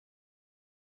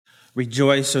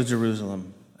Rejoice, O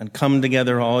Jerusalem, and come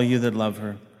together, all you that love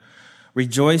her.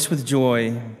 Rejoice with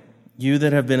joy, you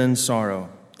that have been in sorrow,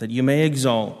 that you may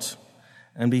exult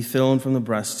and be filled from the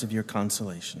breasts of your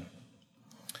consolation.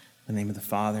 In the name of the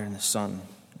Father, and the Son,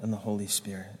 and the Holy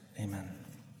Spirit. Amen.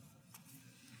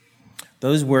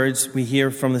 Those words we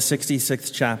hear from the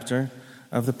 66th chapter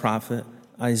of the prophet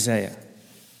Isaiah.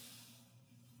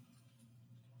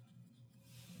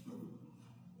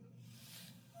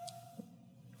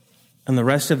 And the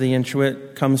rest of the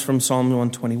introit comes from Psalm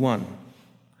 121.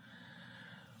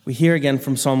 We hear again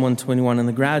from Psalm 121 in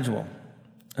the gradual,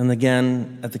 and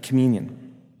again at the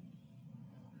communion.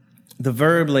 The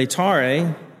verb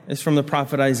laetare is from the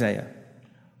prophet Isaiah.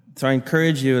 So I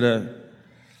encourage you to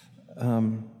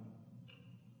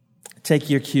take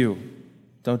your cue.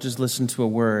 Don't just listen to a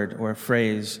word or a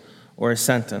phrase or a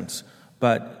sentence,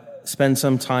 but spend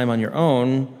some time on your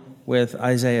own with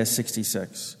Isaiah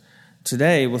 66.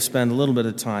 Today, we'll spend a little bit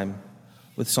of time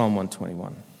with Psalm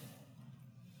 121.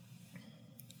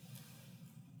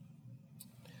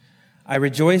 I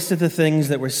rejoiced at the things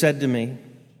that were said to me.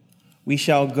 We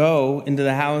shall go into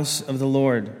the house of the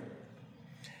Lord.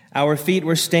 Our feet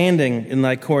were standing in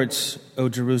thy courts, O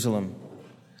Jerusalem.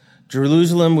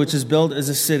 Jerusalem, which is built as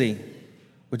a city,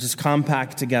 which is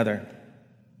compact together.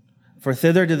 For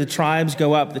thither do the tribes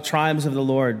go up, the tribes of the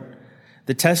Lord,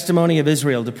 the testimony of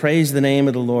Israel, to praise the name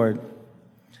of the Lord.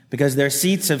 Because their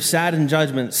seats have sat in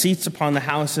judgment, seats upon the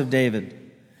house of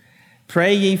David.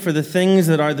 Pray ye for the things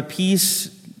that are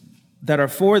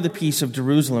for the peace of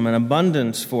Jerusalem, and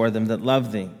abundance for them that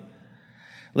love thee.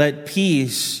 Let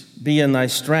peace be in thy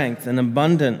strength, and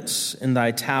abundance in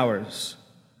thy towers.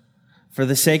 For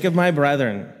the sake of my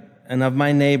brethren and of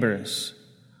my neighbors,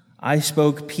 I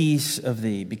spoke peace of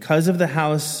thee. Because of the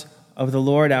house of the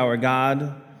Lord our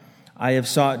God, I have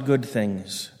sought good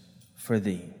things for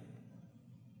thee.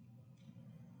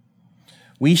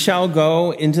 We shall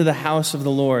go into the house of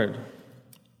the Lord.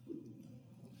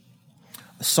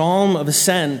 A psalm of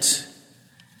ascent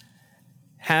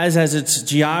has as its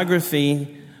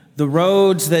geography the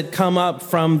roads that come up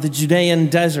from the Judean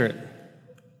desert.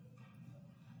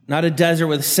 Not a desert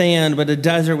with sand, but a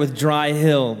desert with dry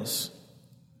hills.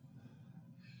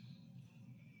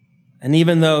 And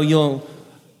even though you'll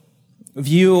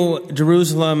view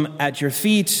Jerusalem at your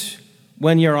feet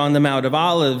when you're on the Mount of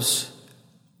Olives,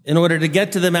 in order to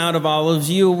get to the Mount of Olives,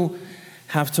 you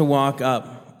have to walk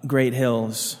up great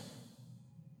hills,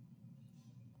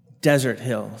 desert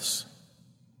hills,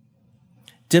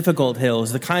 difficult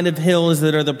hills, the kind of hills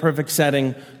that are the perfect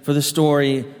setting for the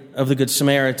story of the Good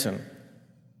Samaritan,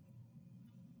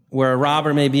 where a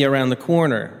robber may be around the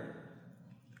corner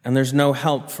and there's no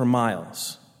help for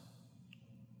miles.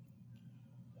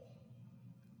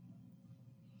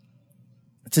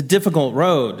 It's a difficult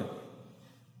road.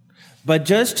 But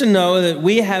just to know that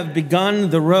we have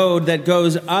begun the road that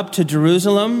goes up to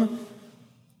Jerusalem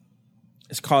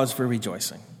is cause for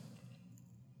rejoicing.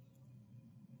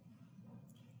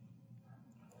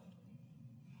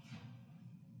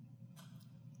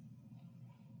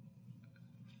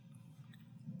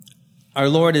 Our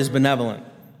Lord is benevolent,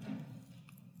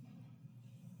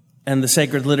 and the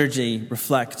sacred liturgy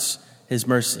reflects his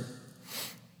mercy.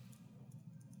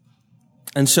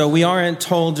 And so we aren't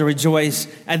told to rejoice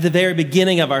at the very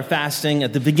beginning of our fasting,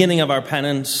 at the beginning of our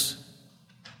penance.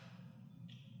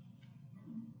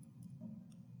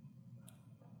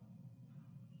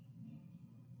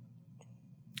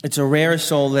 It's a rare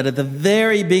soul that at the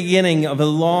very beginning of a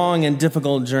long and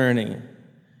difficult journey,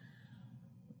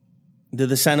 do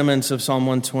the sentiments of Psalm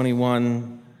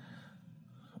 121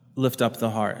 lift up the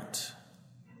heart.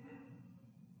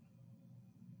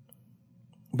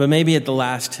 But maybe at the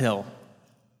last hill,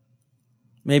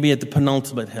 maybe at the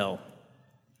penultimate hill,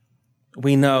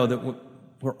 we know that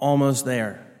we're almost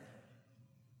there.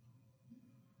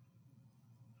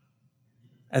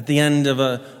 At the end of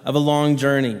a long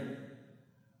journey,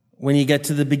 when you get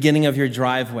to the beginning of your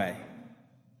driveway,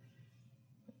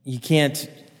 you can't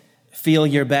feel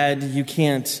your bed, you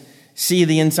can't see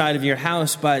the inside of your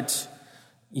house, but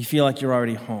you feel like you're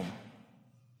already home.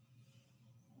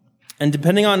 And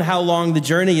depending on how long the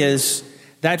journey is,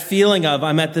 that feeling of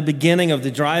I'm at the beginning of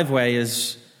the driveway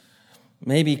is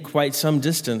maybe quite some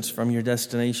distance from your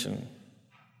destination.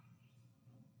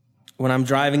 When I'm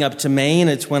driving up to Maine,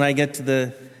 it's when I get to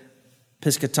the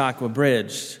Piscataqua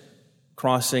Bridge,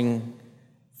 crossing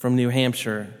from New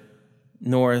Hampshire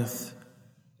north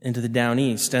into the down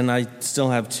east, and I still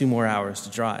have 2 more hours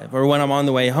to drive. Or when I'm on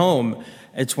the way home,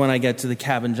 it's when I get to the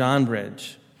Cabin John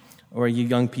Bridge, or you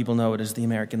young people know it as the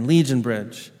American Legion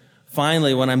Bridge.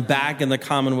 Finally, when I'm back in the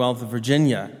Commonwealth of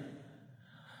Virginia,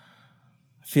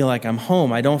 I feel like I'm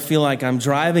home. I don't feel like I'm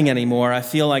driving anymore. I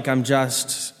feel like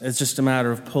it's just a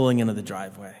matter of pulling into the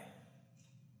driveway.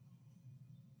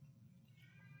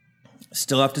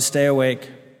 Still have to stay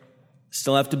awake.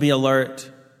 Still have to be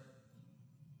alert.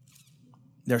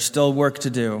 There's still work to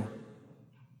do.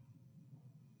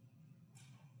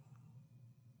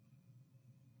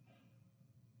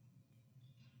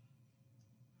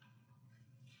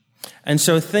 And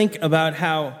so think about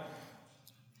how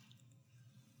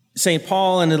St.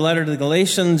 Paul in the letter to the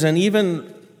Galatians, and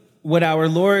even what our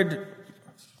Lord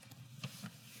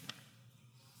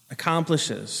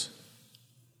accomplishes,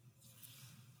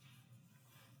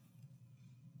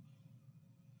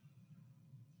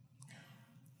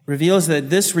 reveals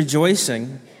that this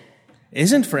rejoicing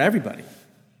isn't for everybody.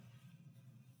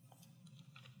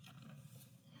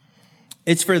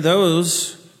 It's for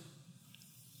those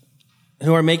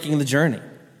who are making the journey.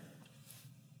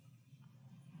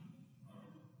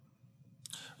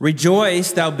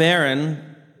 Rejoice, thou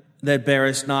barren that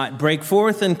bearest not. Break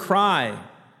forth and cry,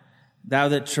 thou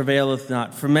that travaileth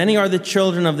not. For many are the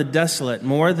children of the desolate,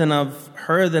 more than of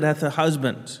her that hath a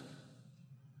husband.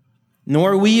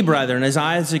 Nor we, brethren, as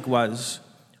Isaac was,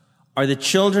 are the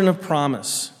children of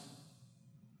promise.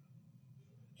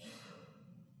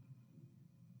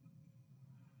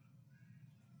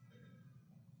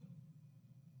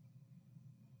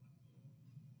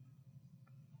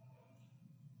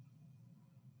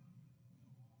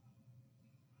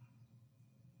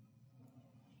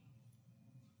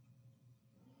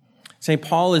 St.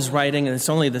 Paul is writing, and it's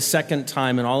only the second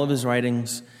time in all of his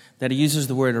writings that he uses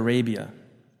the word Arabia.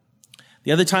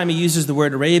 The other time he uses the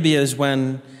word Arabia is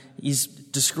when he's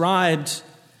described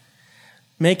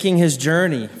making his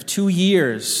journey 2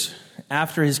 years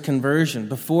after his conversion,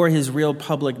 before his real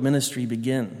public ministry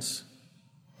begins.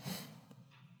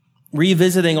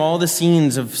 Revisiting all the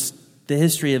scenes of the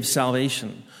history of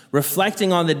salvation,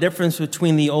 reflecting on the difference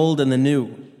between the old and the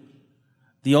new,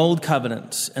 the old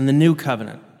covenant and the new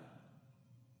covenant,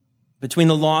 between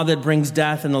the law that brings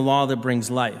death and the law that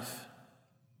brings life,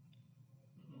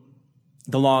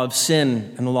 the law of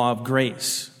sin and the law of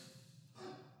grace.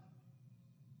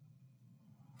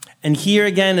 And here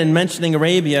again, in mentioning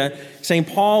Arabia, St.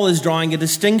 Paul is drawing a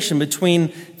distinction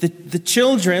between the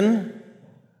children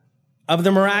of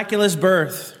the miraculous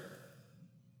birth,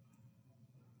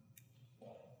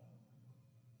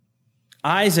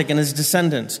 Isaac and his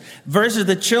descendants, versus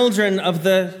the children of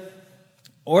the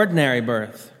ordinary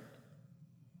birth,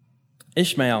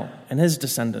 Ishmael and his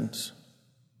descendants.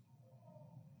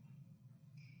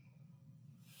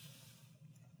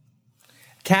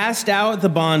 Cast out the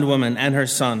bondwoman and her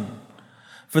son,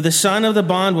 for the son of the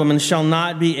bondwoman shall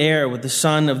not be heir with the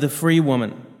son of the free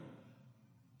woman.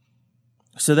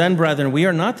 So then, brethren, we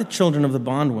are not the children of the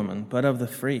bondwoman, but of the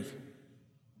free.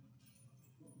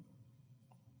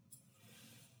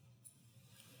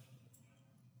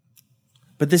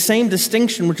 But the same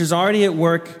distinction which is already at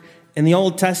work in the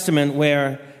Old Testament,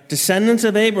 where descendants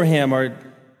of Abraham are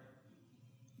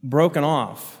broken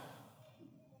off.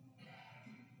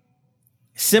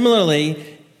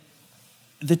 Similarly,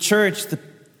 the church,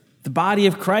 the body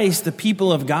of Christ, the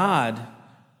people of God,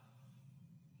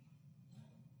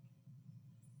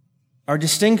 are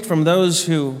distinct from those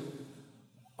who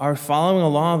are following a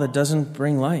law that doesn't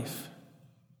bring life.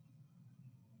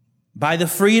 By the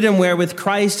freedom wherewith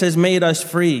Christ has made us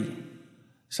free,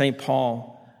 St. Paul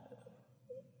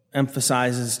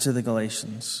emphasizes to the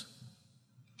Galatians.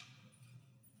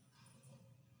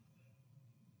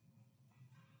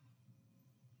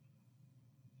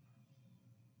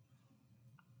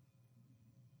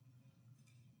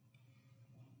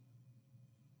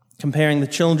 Comparing the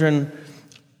children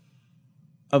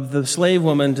of the slave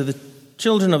woman to the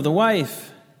children of the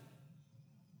wife,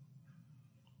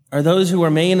 are those who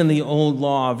remain in the old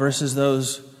law versus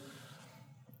those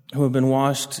who have been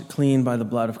washed clean by the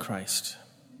blood of Christ.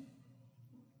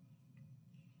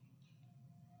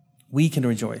 We can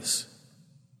rejoice.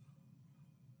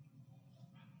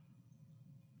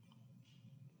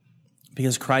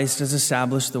 Because Christ has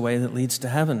established the way that leads to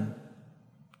heaven.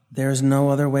 There is no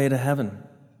other way to heaven.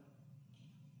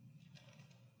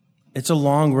 It's a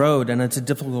long road and it's a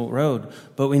difficult road,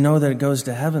 but we know that it goes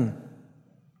to heaven.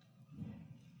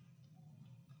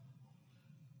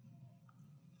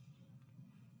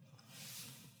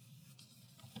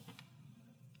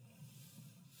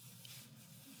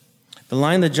 The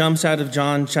line that jumps out of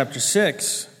John chapter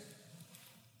 6,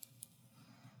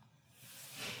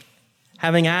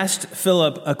 having asked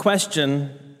Philip a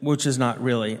question, which is not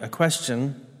really a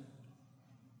question,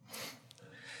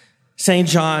 St.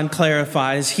 John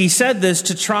clarifies, he said this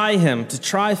to try him, to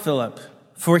try Philip,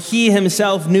 for he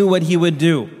himself knew what he would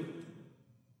do.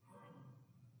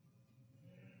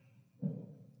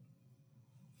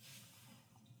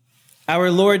 Our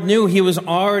Lord knew he was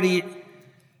already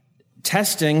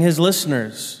testing his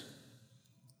listeners,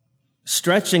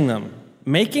 stretching them,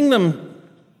 making them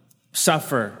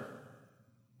suffer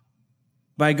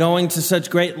by going to such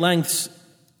great lengths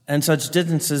and such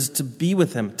distances to be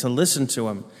with him, to listen to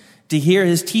him, to hear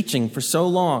his teaching for so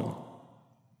long.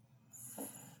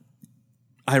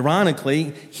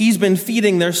 Ironically, he's been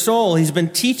feeding their soul. He's been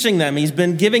teaching them. He's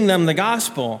been giving them the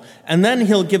gospel. And then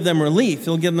he'll give them relief.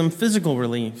 He'll give them physical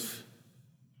relief.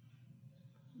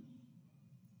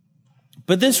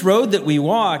 But this road that we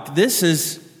walk, this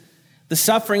is the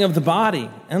suffering of the body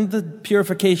and the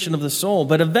purification of the soul.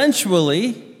 But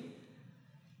eventually,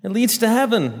 it leads to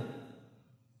heaven.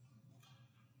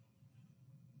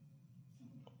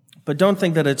 But don't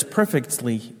think that it's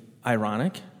perfectly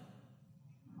ironic,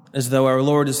 as though our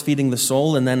Lord is feeding the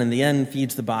soul and then in the end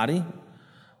feeds the body,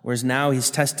 whereas now he's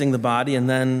testing the body and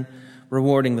then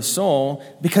rewarding the soul,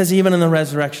 because even in the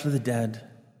resurrection of the dead,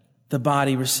 the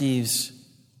body receives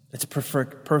its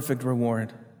perfect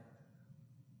reward.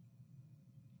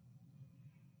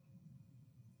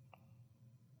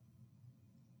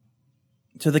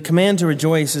 So the command to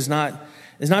rejoice is not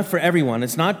for everyone.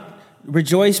 It's not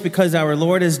rejoice because our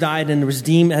Lord has died and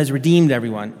has redeemed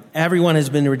everyone. Everyone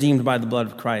has been redeemed by the blood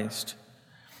of Christ.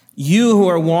 You who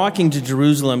are walking to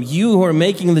Jerusalem, you who are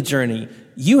making the journey,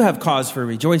 you have cause for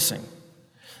rejoicing.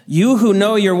 You who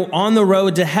know you're on the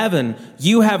road to heaven,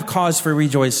 you have cause for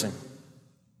rejoicing.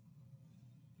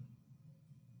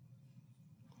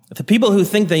 The people who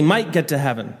think they might get to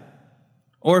heaven,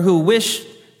 or who wish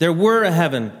there were a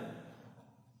heaven,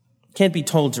 can't be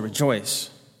told to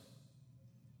rejoice.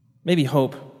 Maybe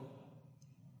hope.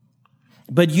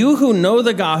 But you who know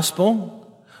the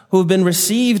gospel, who have been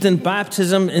received in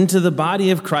baptism into the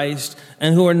body of Christ,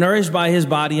 and who are nourished by his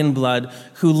body and blood,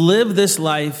 who live this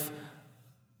life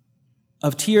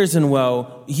of tears and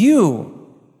woe, you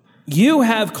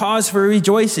have cause for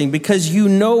rejoicing because you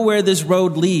know where this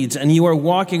road leads and you are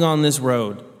walking on this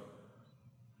road.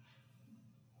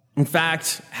 In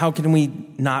fact, how can we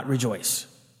not rejoice?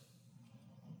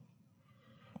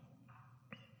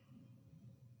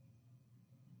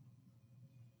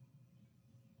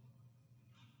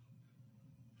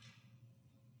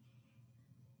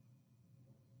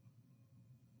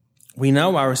 We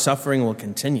know our suffering will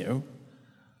continue.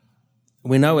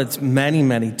 We know it's many,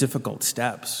 many difficult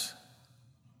steps.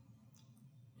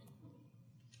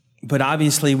 But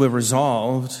obviously we're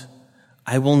resolved,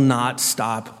 I will not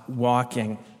stop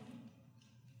walking.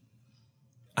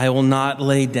 I will not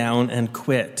lay down and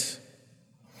quit.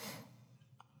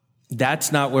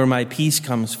 That's not where my peace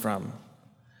comes from.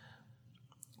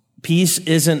 Peace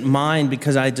isn't mine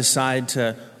because I decide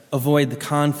to avoid the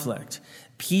conflict.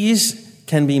 Peace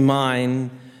can be mine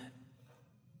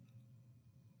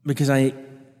because I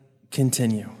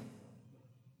continue.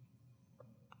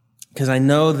 Because I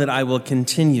know that I will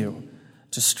continue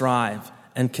to strive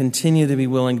and continue to be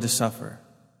willing to suffer.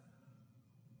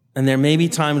 And there may be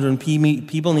times when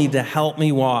people need to help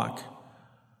me walk,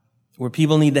 where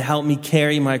people need to help me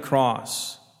carry my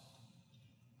cross.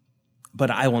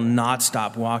 But I will not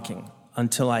stop walking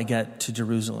until I get to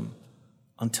Jerusalem,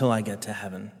 until I get to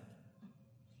heaven.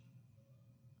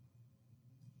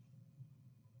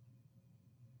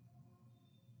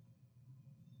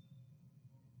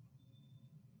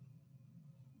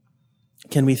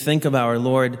 Can we think of our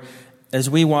Lord as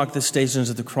we walk the stations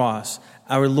of the cross?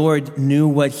 Our Lord knew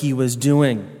what he was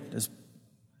doing. As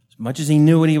much as he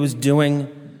knew what he was doing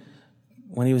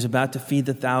when he was about to feed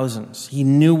the thousands, he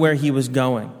knew where he was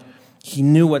going. He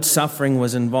knew what suffering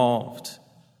was involved.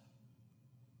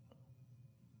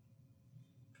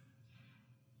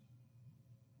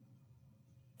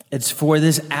 It's for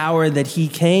this hour that he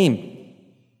came.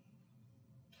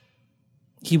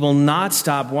 He will not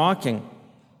stop walking.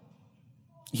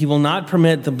 He will not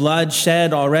permit the blood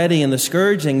shed already and the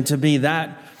scourging to be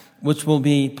that which will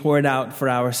be poured out for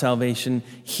our salvation.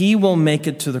 He will make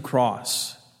it to the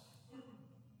cross.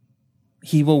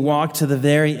 He will walk to the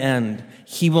very end.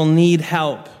 He will need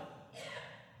help.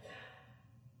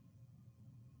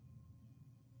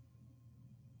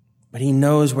 But he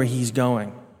knows where he's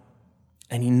going,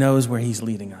 and he knows where he's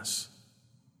leading us.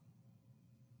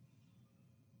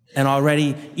 And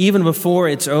already, even before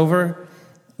it's over,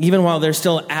 even while there's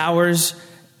still hours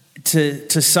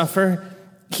to suffer,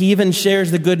 he even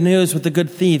shares the good news with the good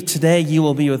thief. Today you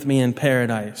will be with me in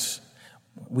paradise.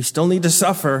 We still need to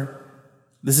suffer.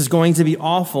 This is going to be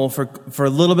awful for a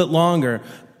little bit longer,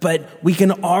 but we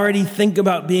can already think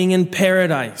about being in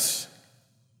paradise.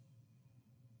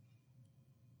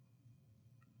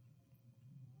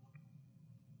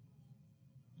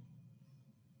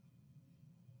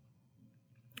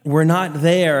 We're not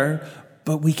there,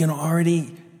 but we can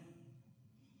already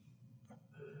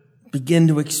begin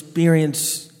to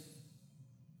experience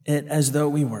it as though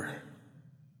we were.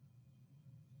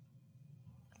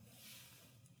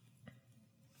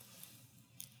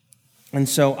 And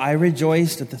so I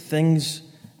rejoiced at the things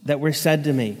that were said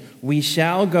to me. We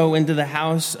shall go into the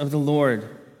house of the Lord.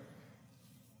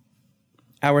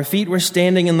 Our feet were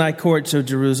standing in thy courts, O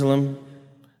Jerusalem.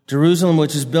 Jerusalem,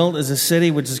 which is built as a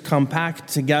city which is compact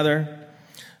together.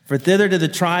 For thither do the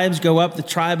tribes go up, the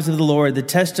tribes of the Lord, the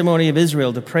testimony of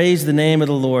Israel, to praise the name of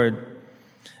the Lord.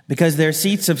 Because their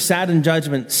seats have sat in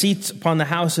judgment, seats upon the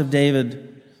house of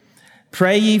David.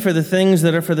 Pray ye for the things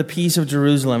that are for the peace of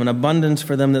Jerusalem, and abundance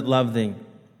for them that love thee.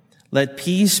 Let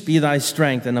peace be thy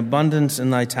strength, and abundance in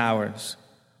thy towers.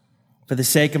 For the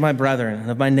sake of my brethren and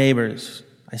of my neighbors,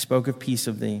 I spoke of peace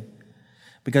of thee.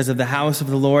 Because of the house of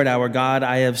the Lord our God,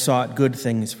 I have sought good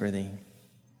things for thee.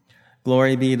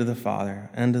 Glory be to the Father,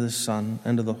 and to the Son,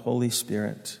 and to the Holy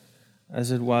Spirit,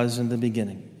 as it was in the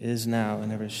beginning, is now,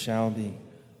 and ever shall be,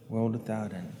 world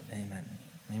without end. Amen.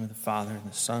 In the name of the Father, and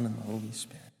the Son, and the Holy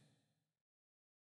Spirit.